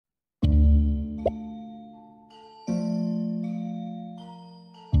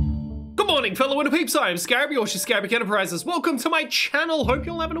morning, fellow INTERPEEPS. I am Scarab, your Scarabic Enterprises. Welcome to my channel. Hope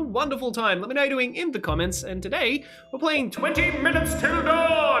you're all having a wonderful time. Let me know how you're doing in the comments. And today, we're playing 20 Minutes Till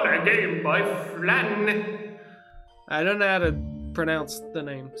Dawn, a game by Flan. I don't know how to pronounce the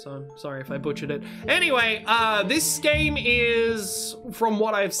name, so I'm sorry if I butchered it. Anyway, this game is, from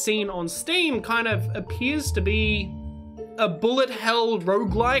what I've seen on Steam, kind of appears to be a bullet hell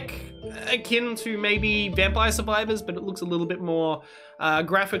roguelike, akin to maybe Vampire Survivors, but it looks a little bit more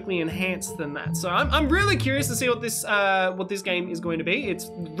graphically enhanced than that. So I'm really curious to see what this game is going to be. It's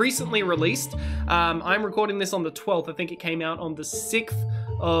recently released. I'm recording this on the 12th. I think it came out on the 6th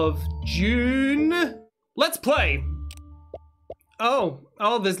of June. Let's play. Oh,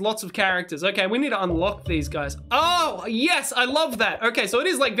 there's lots of characters. Okay, we need to unlock these guys. Oh, yes, I love that. Okay, so it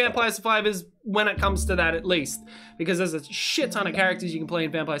is like Vampire Survivors when it comes to that, at least, because there's a shit ton of characters you can play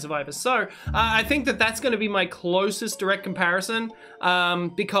in Vampire Survivors. So I think that that's going to be my closest direct comparison,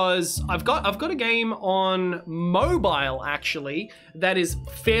 because I've got a game on mobile actually that is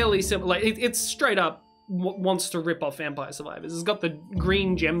fairly simple. Like it's straight up wants to rip off Vampire Survivors. It's got the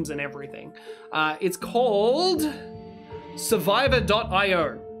green gems and everything. It's called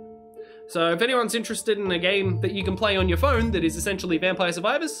Survivor.io. So if anyone's interested in a game that you can play on your phone that is essentially Vampire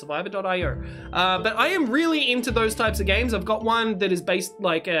Survivors, Survivor.io. But I am really into those types of games. I've got one that is based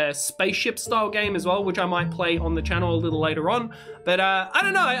like a spaceship style game as well, which I might play on the channel a little later on. But I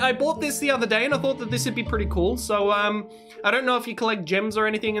don't know, I bought this the other day and I thought that this would be pretty cool. So I don't know if you collect gems or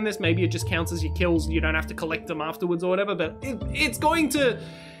anything in this. Maybe it just counts as your kills and you don't have to collect them afterwards or whatever, but it's going to,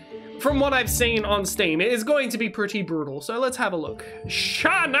 from what I've seen on Steam, it is going to be pretty brutal. So let's have a look.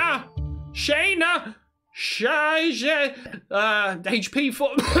 Shayna, HP 4.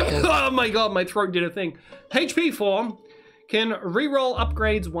 Oh my god, my throat did a thing. HP 4 can reroll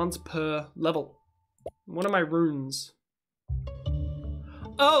upgrades once per level. What are my runes?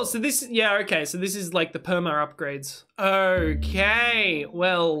 Oh, so this, yeah, okay, so this is like the perma upgrades. Okay,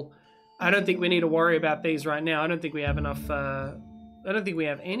 well, I don't think we need to worry about these right now. I don't think we have enough, I don't think we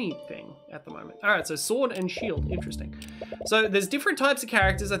have anything at the moment. All right, so sword and shield, interesting. So there's different types of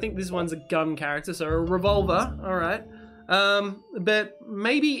characters. I think this one's a gun character, so a revolver, all right. But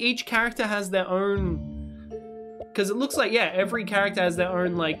maybe each character has their own, because it looks like, yeah, every character has their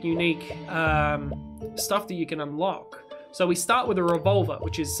own like unique stuff that you can unlock. So we start with a revolver,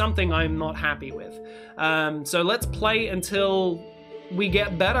 which is something I'm not happy with. So let's play until we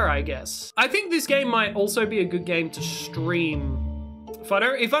get better, I guess. I think this game might also be a good game to stream. If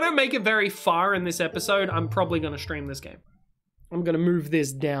I don't make it very far in this episode, I'm probably gonna stream this game. I'm gonna move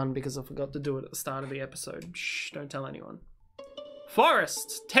this down because I forgot to do it at the start of the episode. Shh, don't tell anyone.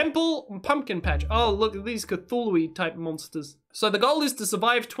 Forest, temple, pumpkin patch. Oh, look at these Cthulhu-y type monsters. So the goal is to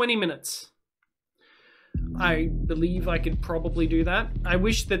survive 20 minutes. I believe I could probably do that. I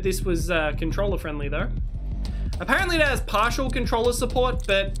wish that this was controller friendly though. Apparently it has partial controller support,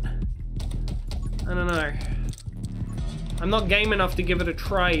 but I don't know. I'm not game enough to give it a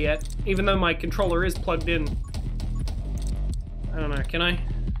try yet, even though my controller is plugged in. I don't know, can I?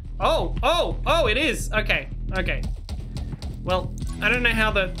 Oh, it is. Okay. Well, I don't know how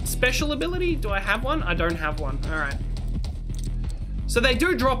the special ability, do I have one? I don't have one, all right. So they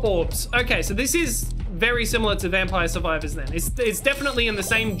do drop orbs. Okay, so this is very similar to Vampire Survivors then. It's definitely in the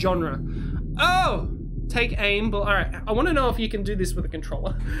same genre. Oh, take aim, but all right. I wanna know if you can do this with a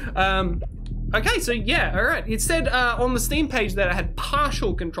controller. Okay, so yeah, all right. It said on the Steam page that I had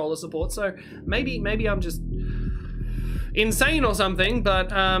partial controller support, so maybe I'm just insane or something,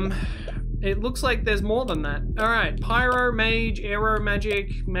 but it looks like there's more than that. All right, pyro, mage, aero,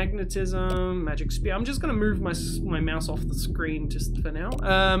 magic, magnetism, magic spear. I'm just gonna move my mouse off the screen just for now.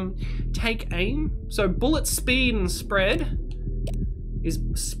 Take aim. So bullet speed and spread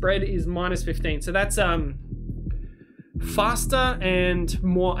is minus 15. So that's faster and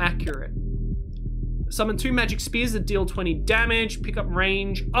more accurate. Summon 2 magic spears that deal 20 damage, pick up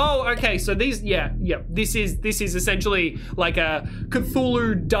range. Oh, okay, so these, yeah, this is essentially like a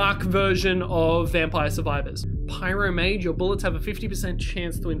Cthulhu dark version of Vampire Survivors. Pyro Mage, your bullets have a 50%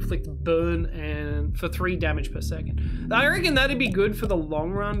 chance to inflict burn and for 3 damage per second. I reckon that'd be good for the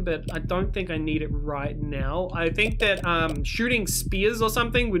long run, but I don't think I need it right now. I think that shooting spears or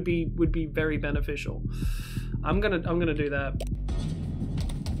something would be very beneficial. I'm gonna do that.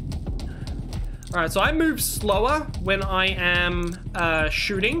 All right, so I move slower when I am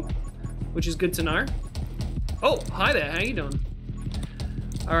shooting, which is good to know. Oh, hi there, how you doing?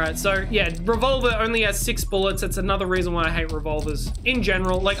 All right, so yeah, revolver only has 6 bullets. That's another reason why I hate revolvers in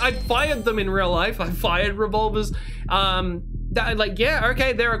general. Like, I fired them in real life. I fired revolvers. Like, yeah,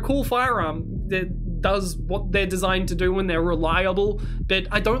 okay, they're a cool firearm. does what they're designed to do and they're reliable, but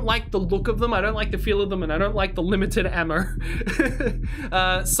I don't like the look of them, I don't like the feel of them, and I don't like the limited ammo.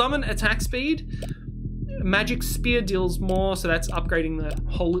 Summon attack speed. Magic spear deals more, so that's upgrading the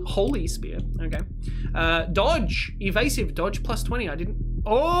holy spear. Okay. Dodge. Evasive. Dodge plus 20. I didn't...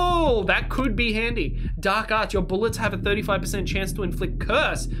 Oh, that could be handy. Dark Arts. Your bullets have a 35% chance to inflict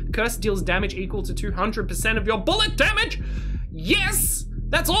curse. Curse deals damage equal to 200% of your bullet damage. Yes!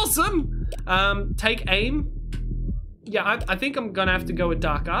 That's awesome! Take aim. Yeah, I think I'm gonna have to go with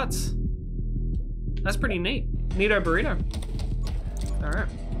Dark Arts. That's pretty neat. Neato burrito. Alright.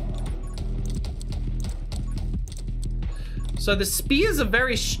 So the spears are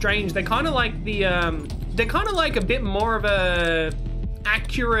very strange. They're kind of like the, they're kind of like a bit more of a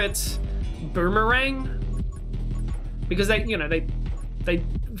accurate boomerang, because they, you know,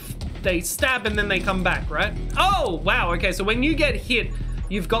 they stab and then they come back, right? Oh, wow, okay, so when you get hit,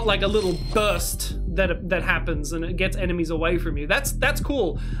 you've got like a little burst that happens and it gets enemies away from you. That's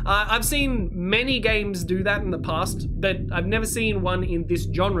cool. I've seen many games do that in the past, but I've never seen one in this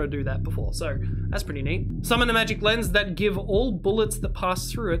genre do that before, so that's pretty neat. Summon a magic lens that give all bullets that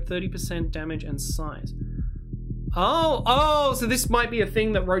pass through it 30% damage and size. Oh, so this might be a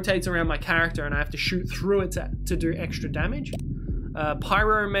thing that rotates around my character and I have to shoot through it to do extra damage.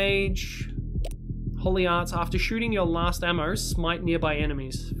 Pyro Mage. Holy Arts, after shooting your last ammo, smite nearby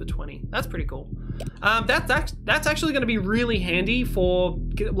enemies for 20. That's pretty cool. That's actually going to be really handy for,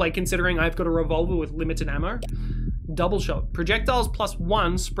 like, considering I've got a revolver with limited ammo. Double shot. Projectiles plus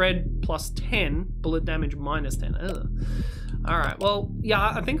 1, spread plus 10, bullet damage minus 10. Ugh. Alright, well, yeah,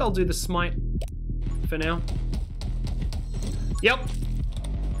 I think I'll do the smite for now. Yep.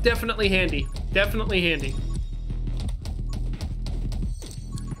 Definitely handy. Definitely handy.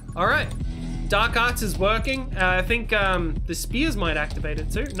 Alright. Dark Arts is working. I think the spears might activate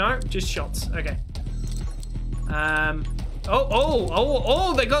it too. No, just shots. Okay.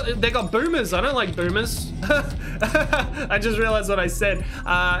 Oh, they got boomers. I don't like boomers. I just realized what I said.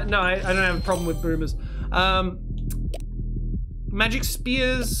 No, I don't have a problem with boomers. Magic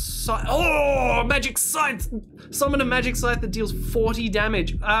spears. Oh, magic scythe. Summon a magic scythe that deals 40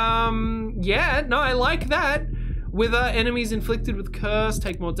 damage. Yeah, no, I like that. Wither, enemies inflicted with curse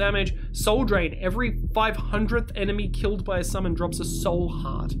take more damage. Soul drain. Every 500th enemy killed by a summon drops a soul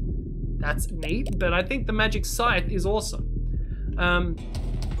heart. That's neat, but I think the magic scythe is awesome.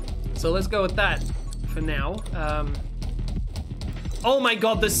 So let's go with that for now. Oh my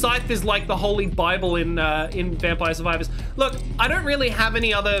god, the scythe is like the holy bible in Vampire Survivors. Look, I don't really have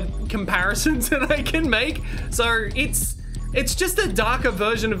any other comparisons that I can make, so it's just a darker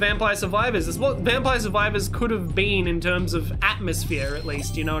version of Vampire Survivors. It's what Vampire Survivors could have been in terms of atmosphere, at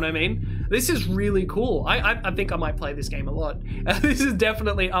least, you know what I mean? This is really cool. I think I might play this game a lot. This is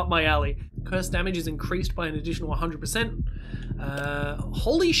definitely up my alley. Curse damage is increased by an additional 100%.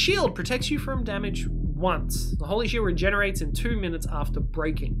 Holy Shield protects you from damage once. The Holy Shield regenerates in 2 minutes after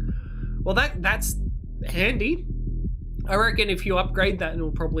breaking. Well, that's handy. I reckon if you upgrade that,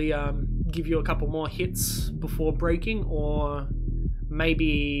 it'll probably give you a couple more hits before breaking, or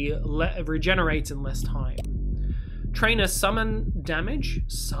maybe regenerates in less time. Trainer summon damage?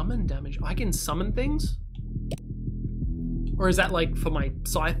 Summon damage? I can summon things? Or is that like for my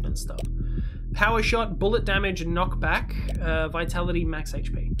scythe and stuff? Power shot, bullet damage, knockback, vitality, max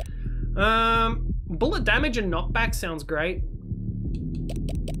HP. Bullet damage and knockback sounds great.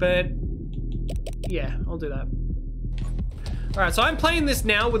 But yeah, I'll do that. Alright, so I'm playing this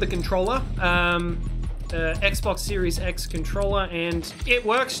now with a controller, Xbox Series X controller, and it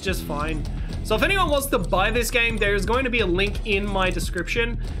works just fine. So if anyone wants to buy this game, there is going to be a link in my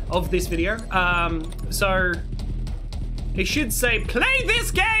description of this video. So it should say, play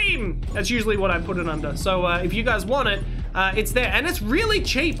this game! That's usually what I put it under. So if you guys want it, it's there, and it's really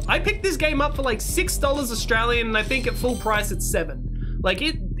cheap. I picked this game up for like $6 Australian, and I think at full price it's $7. Like,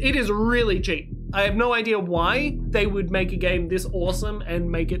 it is really cheap. I have no idea why they would make a game this awesome and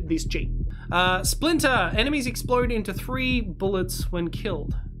make it this cheap. Splinter. Enemies explode into 3 bullets when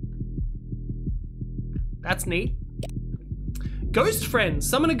killed. That's neat. Ghost Friend.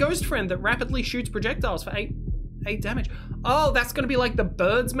 Summon a ghost friend that rapidly shoots projectiles for 8 damage. Oh, that's gonna be like the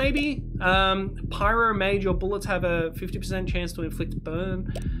birds, maybe? Pyro Mage. Your bullets have a 50% chance to inflict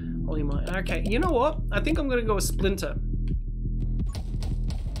burn. Holy my. Okay, you know what? I think I'm gonna go with Splinter.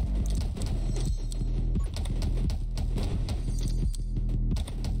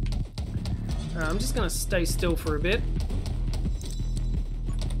 I'm just gonna stay still for a bit.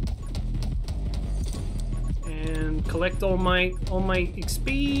 And collect all my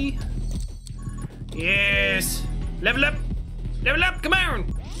XP. Yes! Level up! Level up, come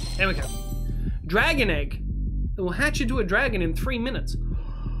on! There we go. Dragon egg. It will hatch into a dragon in 3 minutes.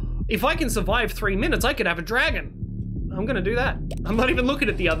 If I can survive 3 minutes, I could have a dragon. I'm gonna do that. I'm not even looking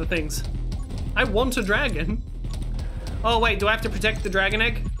at the other things. I want a dragon. Oh wait, do I have to protect the dragon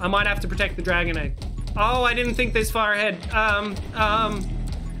egg? I might have to protect the dragon egg. Oh, I didn't think this far ahead.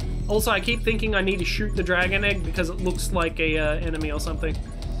 Also, I keep thinking I need to shoot the dragon egg because it looks like a enemy or something.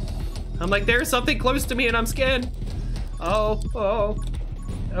 I'm like, there's something close to me and I'm scared. Oh.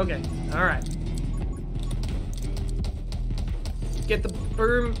 Okay, all right. Get the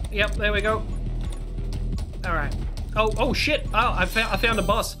broom. Yep, there we go. All right. Oh shit. Oh, I found a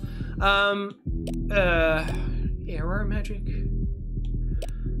boss. Arrow magic.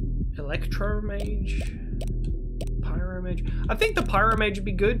 Electro mage. Pyro mage. I think the pyro mage would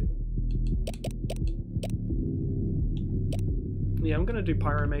be good. Yeah, I'm gonna do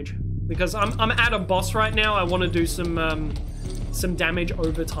pyro mage because I'm at a boss right now. I want to do some damage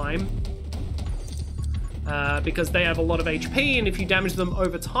over time because they have a lot of HP, and if you damage them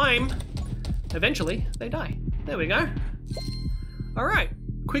over time, eventually they die. There we go. All right,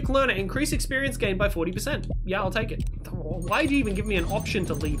 quick learner, increase experience gain by 40%. Yeah, I'll take it. Why do you even give me an option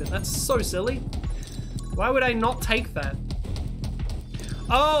to leave it? That's so silly. Why would I not take that?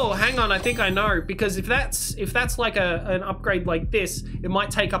 Oh, hang on, I think I know. Because if that's like an upgrade like this, it might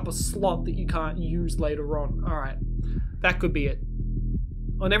take up a slot that you can't use later on. All right, that could be it.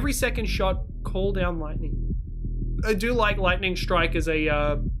 On every second shot, call down lightning. I do like lightning strike as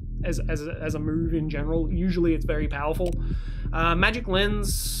a move in general. Usually it's very powerful. Magic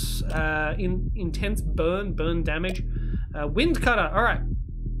lens, intense burn damage. Wind cutter, all right.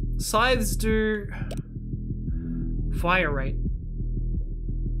 Scythes do fire rate.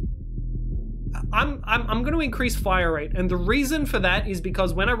 I'm going to increase fire rate, and the reason for that is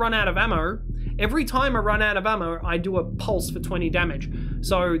because when I run out of ammo, every time I run out of ammo, I do a pulse for 20 damage.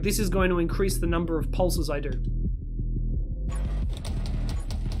 So this is going to increase the number of pulses I do.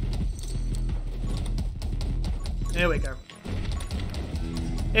 There we go.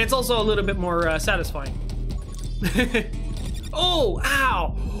 It's also a little bit more satisfying. Oh,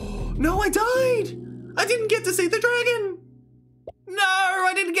 ow! No, I died! I didn't get to see the dragon! No,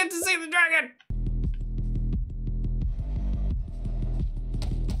 I didn't get to see the dragon!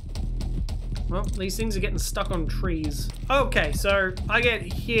 Well, these things are getting stuck on trees. Okay, so I get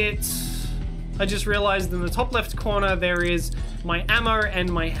hit. I just realized in the top left corner there is my ammo and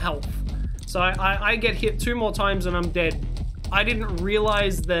my health. So I get hit 2 more times and I'm dead. I didn't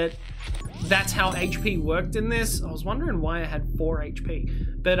realize that that's how HP worked in this. I was wondering why I had 4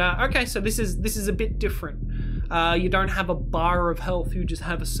 HP. But okay, so this is a bit different. You don't have a bar of health, you just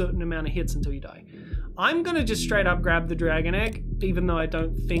have a certain amount of hits until you die. I'm gonna just straight up grab the dragon egg, even though I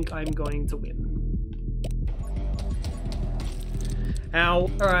don't think I'm going to win. Ow.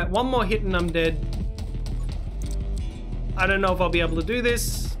 Alright, 1 more hit and I'm dead. I don't know if I'll be able to do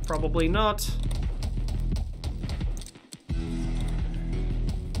this. Probably not.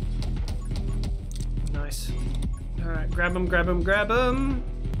 Nice. Alright, grab him, grab him, grab him.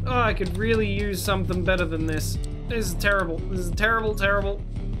 Oh, I could really use something better than this. This is terrible. This is terrible, terrible.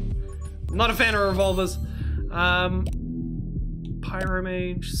 I'm not a fan of revolvers.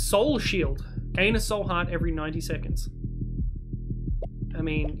 Pyromage. Soul shield. Gain a soul heart every 90 seconds. I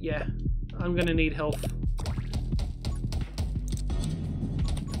mean, yeah. I'm gonna need health.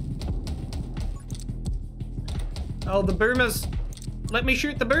 Oh, the boomers. Let me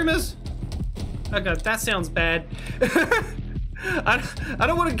shoot the boomers. Okay, that sounds bad. I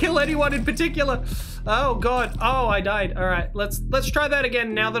don't want to kill anyone in particular. Oh god. Oh, I died. All right, let's try that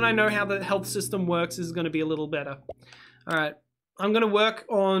again. Now that I know how the health system works, is going to be a little better. All right, I'm going to work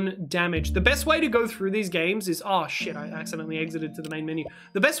on damage. The best way to go through these games is, oh shit, I accidentally exited to the main menu.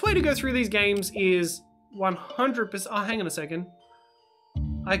 The best way to go through these games is 100%. Oh, hang on a second.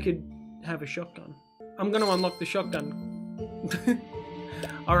 I could have a shotgun. I'm going to unlock the shotgun.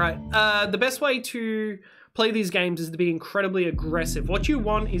 All right, the best way to play these games is to be incredibly aggressive. What you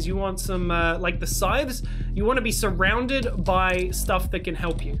want is you want some, like the scythes, you want to be surrounded by stuff that can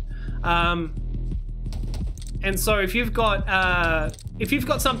help you. And so if you've got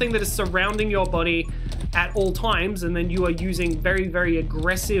something that is surrounding your body at all times, and then you are using very, very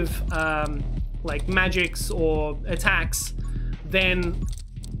aggressive, like magics or attacks, then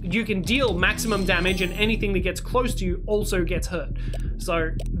you can deal maximum damage and anything that gets close to you also gets hurt.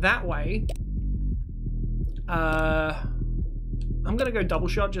 So that way, I'm gonna go double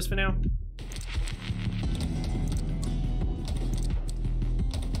shot just for now.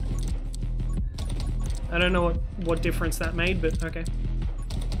 I don't know what difference that made, but okay.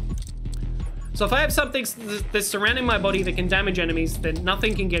 So if I have something that's surrounding my body that can damage enemies, then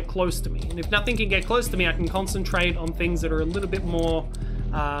nothing can get close to me. And if nothing can get close to me, I can concentrate on things that are a little bit more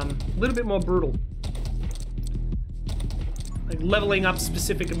brutal. Like leveling up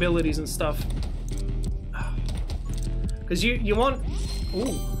specific abilities and stuff. Because you want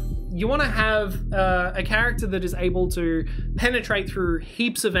to have a character that is able to penetrate through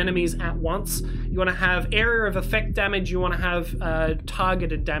heaps of enemies at once. You want to have area of effect damage. You want to have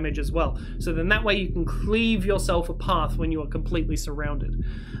targeted damage as well. So then that way you can cleave yourself a path when you are completely surrounded.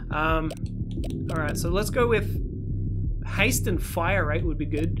 All right, so let's go with haste and fire rate would be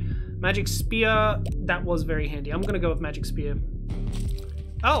good. Magic spear, that was very handy. I'm gonna go with magic spear.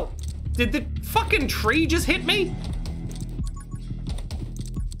 Oh, did the fucking tree just hit me?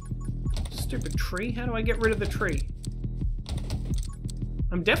 Stupid tree, how do I get rid of the tree?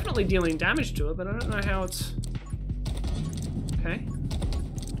 I'm definitely dealing damage to it, but I don't know how it's... Okay.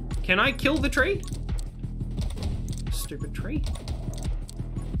 Can I kill the tree? Stupid tree.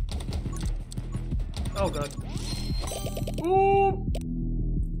 Oh god. Ooh!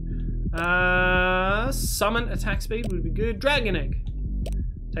 Summon attack speed would be good. Dragon egg.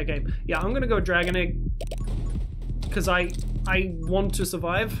 Take aim. Yeah, I'm gonna go dragon egg because I want to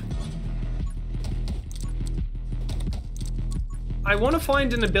survive. I want to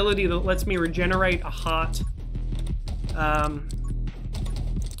find an ability that lets me regenerate a heart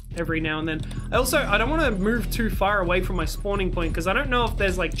every now and then. I don't want to move too far away from my spawning point because I don't know if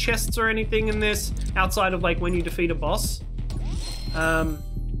there's like chests or anything in this outside of like when you defeat a boss.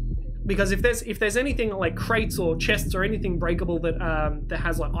 Because if there's anything like crates or chests or anything breakable that that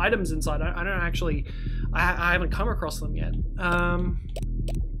has like items inside, I don't actually, I haven't come across them yet.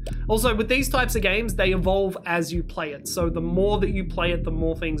 Also, with these types of games, they evolve as you play it. So the more that you play it, the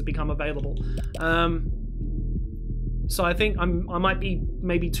more things become available. So I think I might be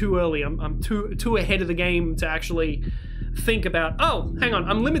maybe too early. I'm too ahead of the game to actually think about, oh, hang on,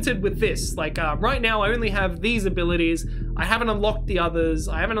 I'm limited with this. Like right now, I only have these abilities. I haven't unlocked the others.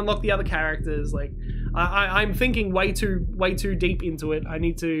 I haven't unlocked the other characters. Like I'm thinking way too deep into it. I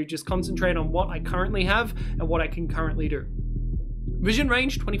need to just concentrate on what I currently have and what I can currently do. Vision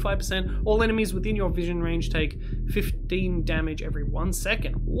range, 25%. All enemies within your vision range take 15 damage every 1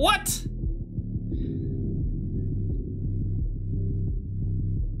 second. What?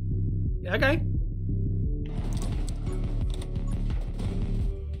 Okay.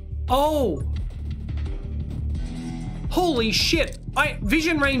 Oh! Holy shit!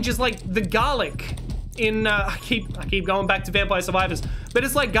 Vision range is like the garlic in I keep going back to Vampire Survivors, but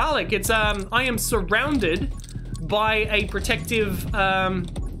it's like garlic. It's I am surrounded by a protective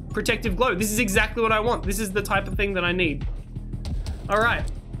glow. This is exactly what I want. This is the type of thing that I need. All right.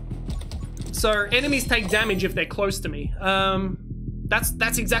 So enemies take damage if they're close to me.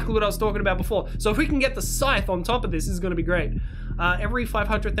 That's exactly what I was talking about before. So if we can get the scythe on top of this, this is going to be great. Every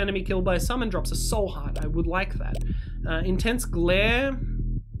 500th enemy killed by a summon drops a soul heart. I would like that. Intense glare.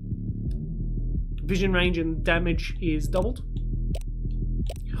 Vision range and damage is doubled.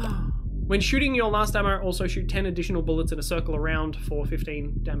 When shooting your last ammo, also shoot 10 additional bullets in a circle around for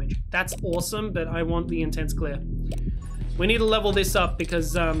 15 damage. That's awesome, but I want the intense glare. We need to level this up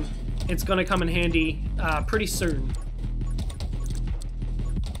because it's going to come in handy pretty soon.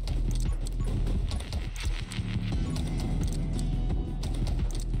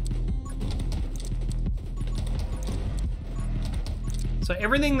 So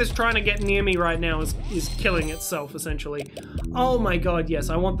everything that's trying to get near me right now is killing itself, essentially. Oh my god, yes,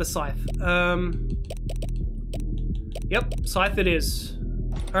 I want the scythe. Yep, scythe it is.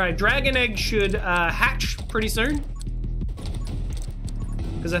 Alright, dragon egg should hatch pretty soon.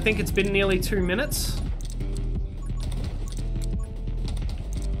 Because I think it's been nearly 2 minutes.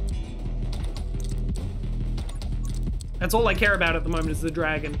 That's all I care about at the moment is the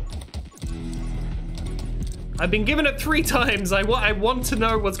dragon. I've been given it 3 times. I want to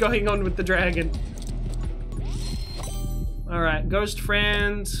know what's going on with the dragon. All right, ghost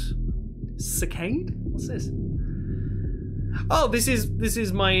friend, Seagate. What's this? Oh, this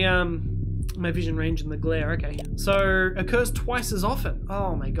is my my vision range in the glare. Okay, so occurs twice as often.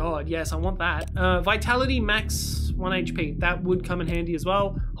 Oh my god, yes, I want that. Vitality max 1 HP. That would come in handy as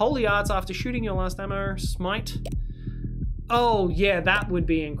well. Holy arts after shooting your last ammo. Smite. Oh yeah, that would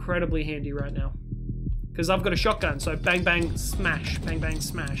be incredibly handy right now. Because I've got a shotgun, so bang, bang, smash. Bang, bang,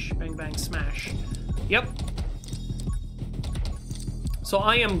 smash. Bang, bang, smash. Yep. So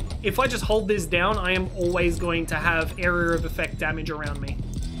I am, if I just hold this down, I am always going to have area of effect damage around me.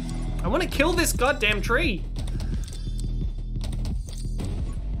 I want to kill this goddamn tree.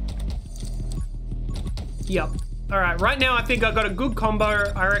 Yep. All right, right now I think I got a good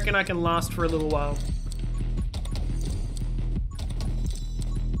combo. I reckon I can last for a little while.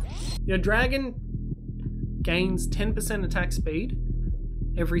 Your dragon gains 10% attack speed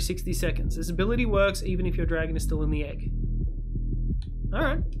every 60 seconds. This ability works even if your dragon is still in the egg. All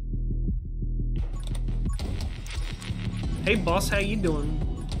right. Hey boss, how you doing?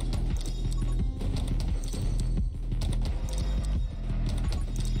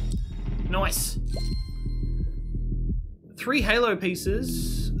 Nice. 3 halo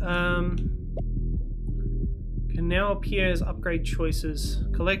pieces can now appear as upgrade choices.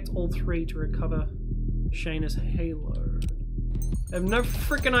 Collect all 3 to recover Shayna's halo. I have no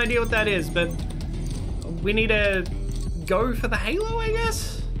freaking idea what that is, but we need to go for the halo, I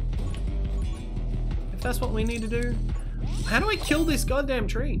guess? If that's what we need to do. How do I kill this goddamn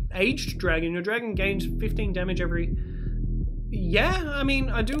tree? Aged dragon. Your dragon gains 15 damage every... Yeah, I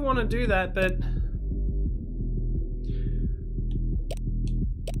mean, I do want to do that, but...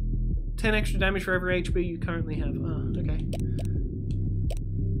 10 extra damage for every HP you currently have. Oh, okay.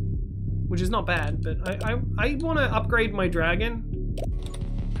 Which is not bad, but I want to upgrade my dragon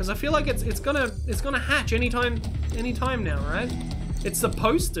because I feel like it's gonna hatch anytime now, right? It's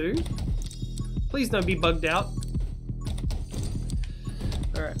supposed to. Please don't be bugged out.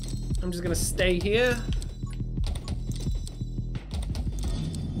 All right, I'm just gonna stay here.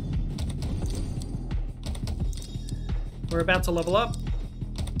 We're about to level up.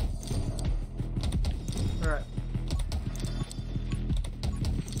 All right.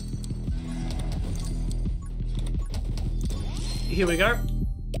 Here we go.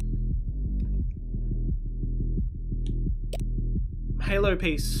 Halo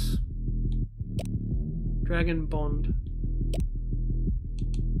piece. Dragon bond.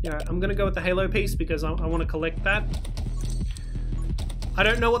 Yeah, I'm gonna go with the halo piece because I want to collect that. I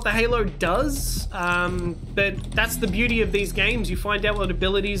don't know what the halo does, but that's the beauty of these games. You find out what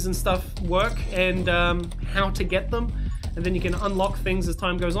abilities and stuff work and how to get them, and then you can unlock things as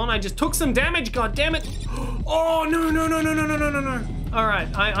time goes on. I just took some damage, god damn it! Oh no no no no no no no no no! All right,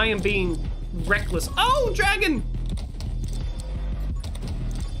 I am being reckless. Oh, dragon!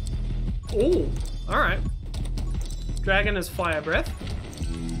 Oh, all right. Dragon has fire breath.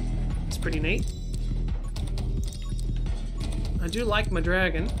 It's pretty neat. I do like my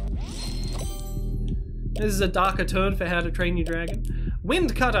dragon. This is a darker turn for how to train your dragon.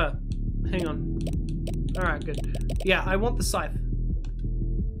 Wind cutter! Hang on. Alright, good. Yeah, I want the scythe.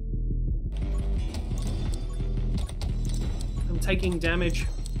 I'm taking damage.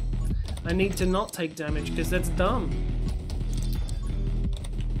 I need to not take damage because that's dumb.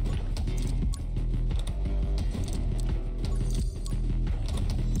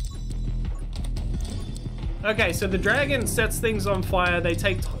 Okay, so the dragon sets things on fire. They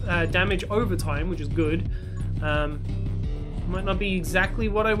take damage over time, which is good. Might not be exactly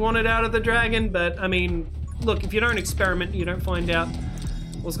what I wanted out of the dragon, but I mean, look, if you don't experiment, you don't find out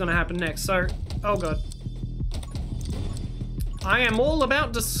what's going to happen next. So, oh god. I am all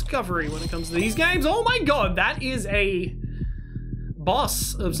about discovery when it comes to these games. Oh my god, that is a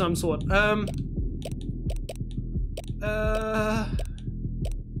boss of some sort.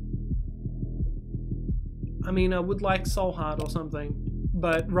 I mean, I would like Soul Heart or something,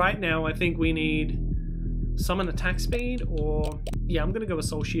 but right now I think we need summon attack speed, or yeah, I'm gonna go with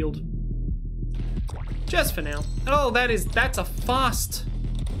Soul Shield just for now. Oh, that's a fast.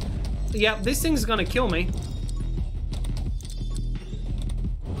 Yeah, this thing's gonna kill me.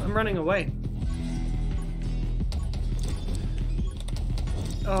 I'm running away.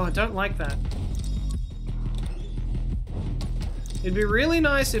 Oh, I don't like that. It'd be really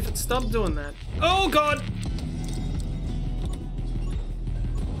nice if it stopped doing that. Oh god!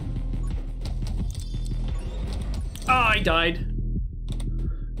 Oh, I died.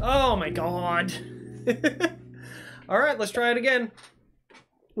 Oh my god. Alright, let's try it again.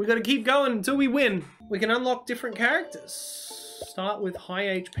 We gotta keep going until we win. We can unlock different characters. Start with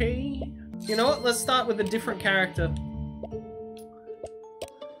high HP. You know what? Let's start with a different character.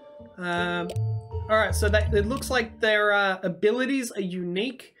 Alright, so it looks like their abilities are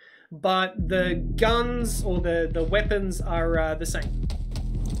unique, but the guns or the weapons are the same.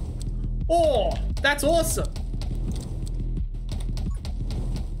 Oh, that's awesome!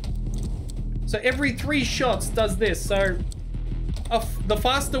 So every 3 shots does this. So the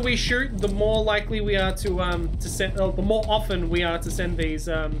faster we shoot, the more likely we are to send. The more often we are to send these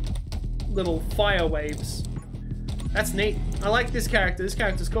little fire waves. That's neat. I like this character. This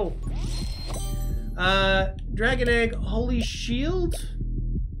character's cool. Dragon Egg, Holy Shield.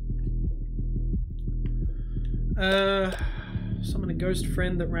 Summon a ghost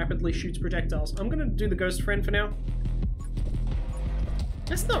friend that rapidly shoots projectiles. I'm gonna do the ghost friend for now.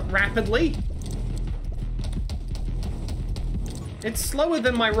 That's not rapidly. It's slower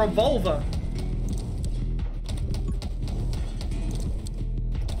than my revolver.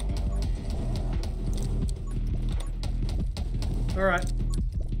 Alright.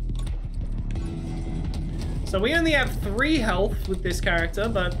 So we only have 3 health with this character,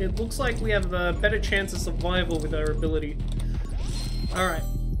 but it looks like we have a better chance of survival with our ability. Alright,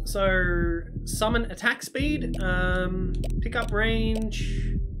 so summon attack speed, pick up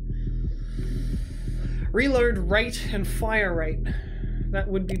range, reload rate, and fire rate. That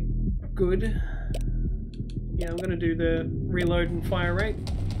would be good. Yeah, I'm gonna do the reload and fire rate.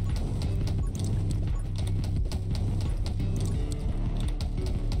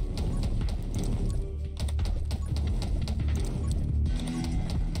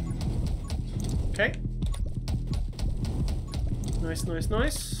 Okay. Nice, nice,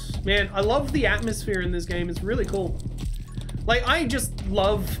 nice. Man, I love the atmosphere in this game. It's really cool. Like, I just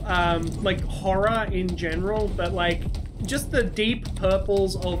love, like, horror in general, but, like, just the deep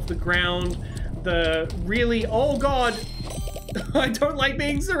purples of the ground, the really, oh god, I don't like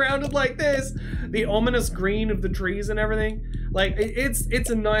being surrounded like this, the ominous green of the trees and everything. Like, it's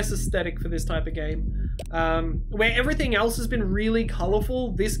a nice aesthetic for this type of game. Where everything else has been really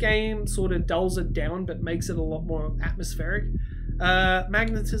colorful, this game sort of dulls it down, but makes it a lot more atmospheric.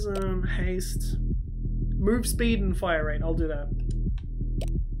 Magnetism, haste, move speed, and fire rate. I'll do that.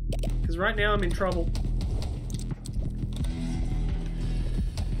 Because right now I'm in trouble.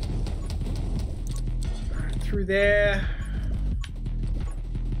 Alright, through there.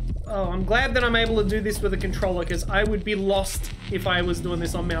 Oh, I'm glad that I'm able to do this with a controller, because I would be lost if I was doing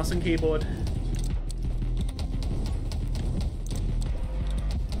this on mouse and keyboard.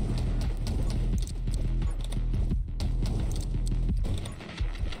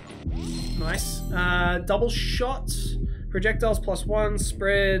 Nice. Double shot, projectiles +1,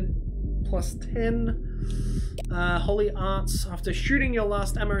 spread +10, holy arts. After shooting your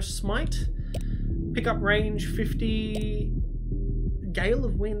last ammo smite, pick up range 50, gale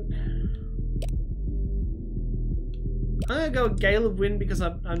of wind. I'm gonna go with gale of wind because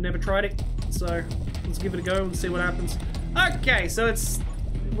I've never tried it, so let's give it a go and see what happens. Okay, so it's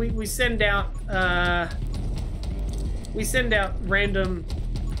we send out random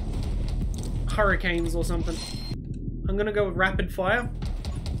hurricanes or something. I'm gonna go with rapid fire.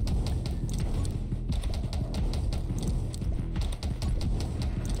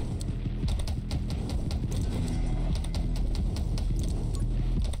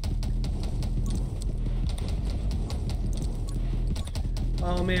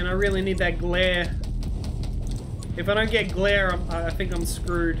 Oh man, I really need that glare. If I don't get glare, I think I'm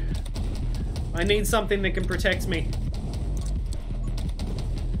screwed. I need something that can protect me.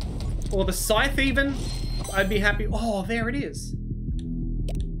 Or the scythe even, I'd be happy. Oh, there it is.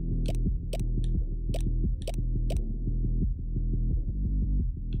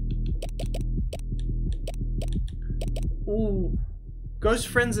 Ooh. Ghost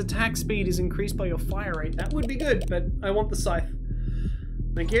Friend's attack speed is increased by your fire rate. That would be good, but I want the scythe.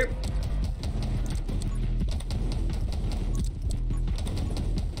 Thank you.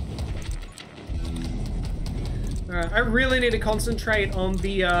 Alright, I really need to concentrate on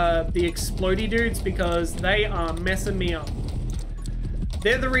the explodey dudes because they are messing me up.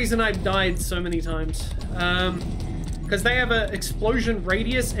 They're the reason I've died so many times. Because they have an explosion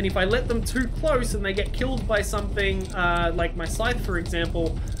radius, and if I let them too close and they get killed by something, like my scythe for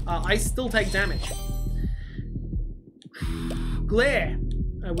example, I still take damage. Glare.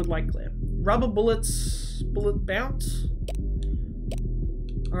 I would like glare. Rubber bullets, bullet bounce.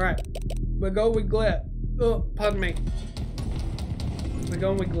 Alright, we're going with glare. Oh, pardon me. We're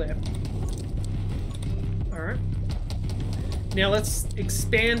going with glare. Alright. Now let's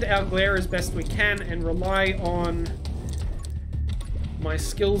expand our glare as best we can and rely on my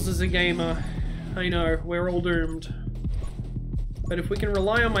skills as a gamer. I know, we're all doomed. But if we can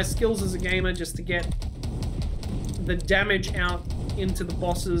rely on my skills as a gamer just to get the damage out into the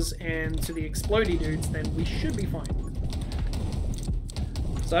bosses and to the explodey dudes, then we should be fine.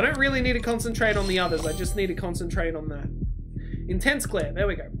 So I don't really need to concentrate on the others, I just need to concentrate on that. Intense glare, there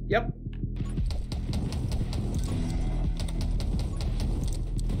we go. Yep.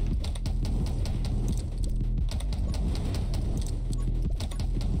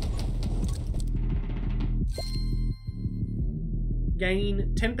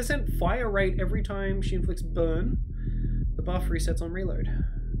 Gain 10% fire rate every time she inflicts burn. The buff resets on reload.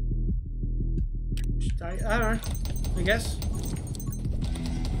 I don't know, I guess.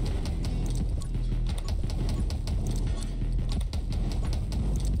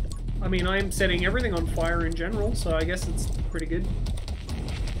 I mean, I am setting everything on fire in general, so I guess it's pretty good.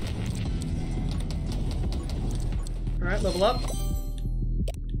 Alright, level up.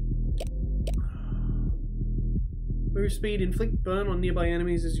 Move speed, inflict burn on nearby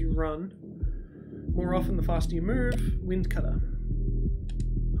enemies as you run. More often the faster you move. Wind cutter.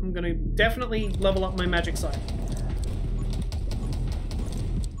 I'm gonna definitely level up my magic side.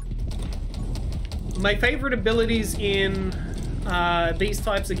 My favorite abilities in these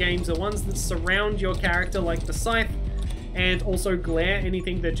types of games are ones that surround your character, like the scythe, and also glare,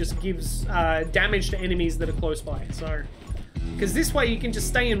 anything that just gives damage to enemies that are close by. So, because this way you can just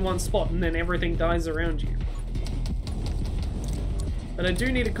stay in one spot and then everything dies around you. But I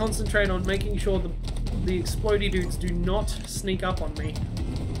do need to concentrate on making sure the explodey dudes do not sneak up on me.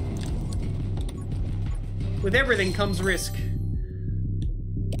 With everything comes risk.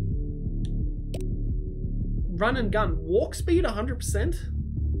 Run and gun. Walk speed 100%?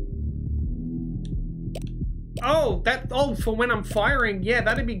 Oh, for when I'm firing, yeah,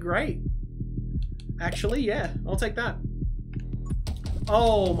 that'd be great. Actually, yeah, I'll take that.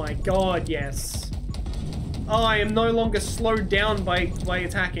 Oh my god, yes. Oh, I am no longer slowed down by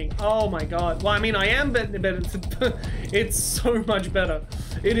attacking. Oh my god. Well, I mean, I am, but it's so much better.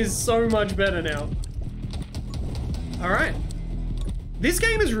 It is so much better now. Alright. This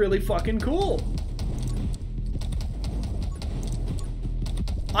game is really fucking cool.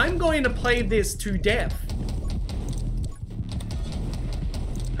 I'm going to play this to death.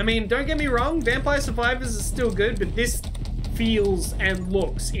 I mean, don't get me wrong, Vampire Survivors is still good, but this feels and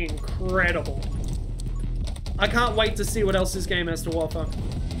looks incredible. I can't wait to see what else this game has to offer.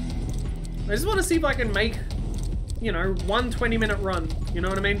 I just want to see if I can make, you know, one 20-minute run. You know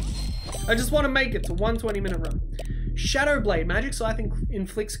what I mean? I just want to make it to one 20-minute run. Shadow Blade. Magic Scythe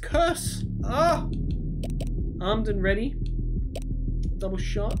inflicts curse. Ah! Armed and ready. Double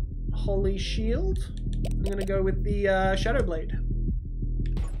shot. Holy Shield. I'm going to go with the Shadow Blade.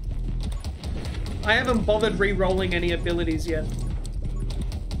 I haven't bothered re-rolling any abilities yet.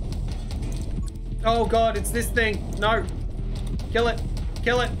 Oh god, it's this thing. No. Kill it.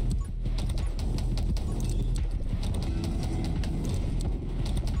 Kill it.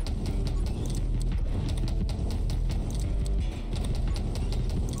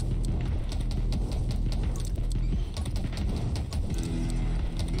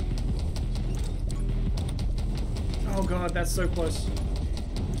 Oh god, that's so close.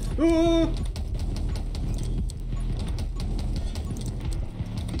 Ooh!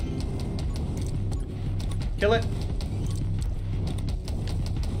 Kill it.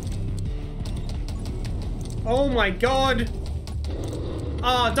 Oh my god.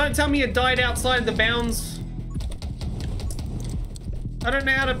 Oh, don't tell me it died outside the bounds. I don't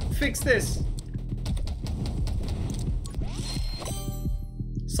know how to fix this.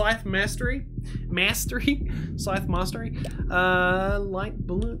 Scythe Mastery? Mastery? Scythe Mastery? Light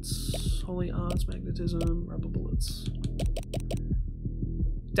bullets, holy arts, magnetism, rubber bullets.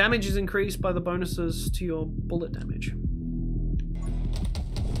 Damage is increased by the bonuses to your bullet damage.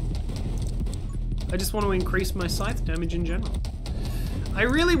 I just want to increase my scythe damage in general. I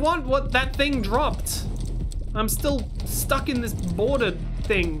really want what that thing dropped. I'm still stuck in this border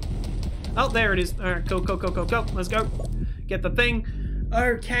thing. Oh, there it is. Alright, go, go, go, go, go. Let's go. Get the thing.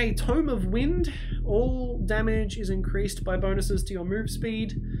 Okay, Tome of Wind. All damage is increased by bonuses to your move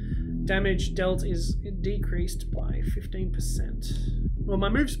speed. Damage dealt is decreased by 15%. Well, my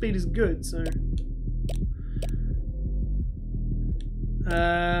move speed is good, so...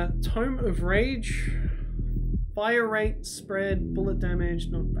 Tome of Rage. Fire rate, spread, bullet damage,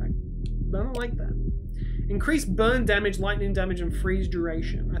 knockback. I don't like that. Increase burn damage, lightning damage, and freeze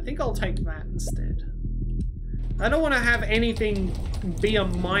duration. I think I'll take that instead. I don't want to have anything be a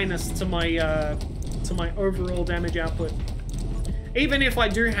minus to my overall damage output. Even if I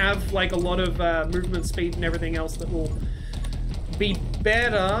do have like a lot of movement speed and everything else that will be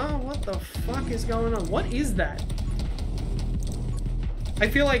better. What the fuck is going on? What is that? I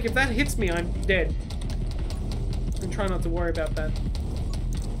feel like if that hits me, I'm dead. And try not to worry about that.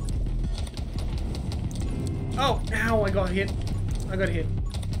 Oh, ow, I got hit. I got hit.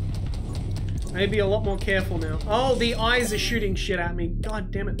 Maybe a lot more careful now. Oh, the eyes are shooting shit at me.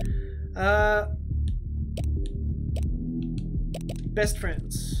 God damn it. Best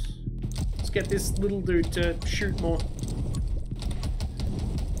friends. Let's get this little dude to shoot more.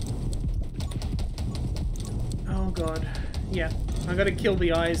 Oh god. Yeah, I gotta kill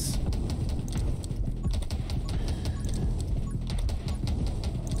the eyes.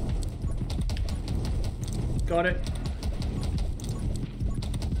 Got it.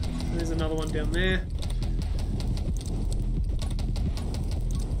 There's another one down there.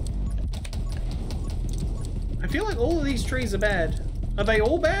 feel like all of these trees are bad. Are they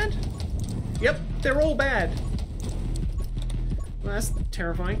all bad? Yep, they're all bad. Well, that's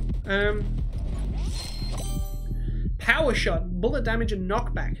terrifying. Power shot, bullet damage, and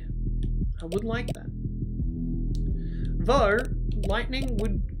knockback. I would like that. Though, lightning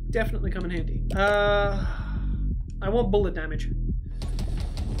would definitely come in handy. I want bullet damage.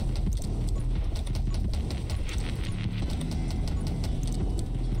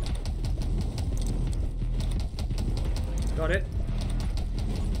 Got it.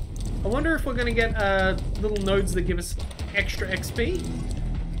 I wonder if we're going to get little nodes that give us extra XP.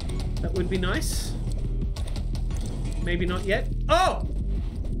 That would be nice. Maybe not yet. Oh!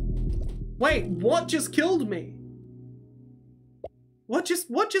 Wait, what just killed me? What just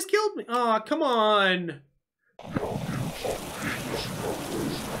killed me? Oh, come on.